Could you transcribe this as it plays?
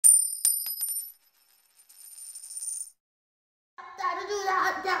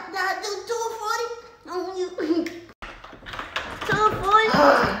Do it for you.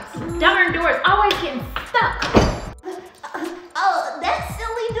 240. Darn doors always getting stuck. Oh, that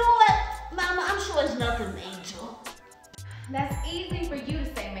silly door. Mama, I'm sure it's nothing major. That's easy for you to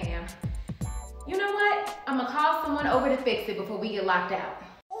say, ma'am. You know what? I'm gonna call someone over to fix it before we get locked out.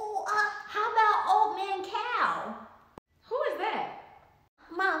 Oh, how about old man Cal? Who is that?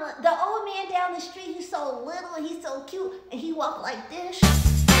 Mama, the old man down the street, he's so little and he's so cute and he walks like this.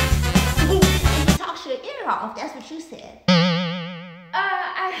 And he talks your ear off, that's what you said.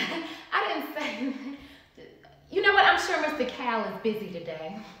 I didn't say. You know what? I'm sure Mr. Cal is busy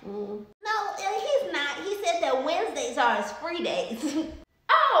today. No, he's not. He said that Wednesdays are his free days.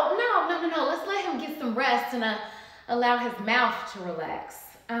 Oh, no. Let's let him get some rest and allow his mouth to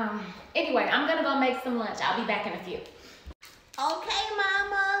relax. Anyway, I'm gonna go make some lunch. I'll be back in a few. Okay,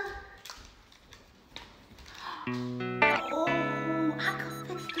 Mama. Oh, I can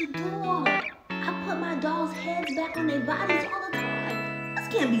fix the door. I put my doll's heads back on their bodies all the time. This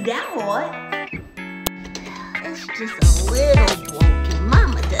can't be that hard. It's just a little broken.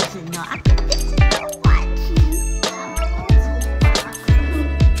 Mama doesn't know. I can fix it. Don't watch you.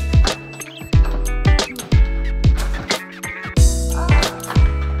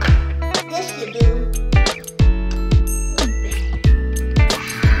 This you do.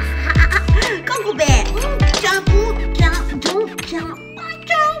 Coco bag. Jump, jump, jump, jump.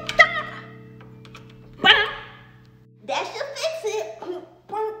 That should fix it.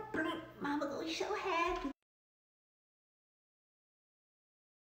 Mama gonna be so happy.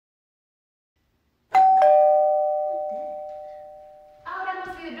 Oh, that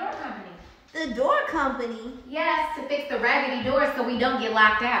must be the door company. The door company? Yes, to fix the raggedy doors so we don't get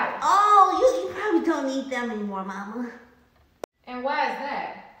locked out. Oh, you probably don't need them anymore, Mama. And why is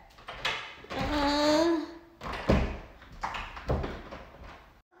that?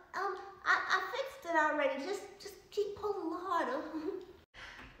 I fixed it already. Just keep pulling harder.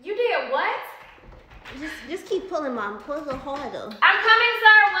 You did what? Just keep pulling, Mom. Pull a little harder. I'm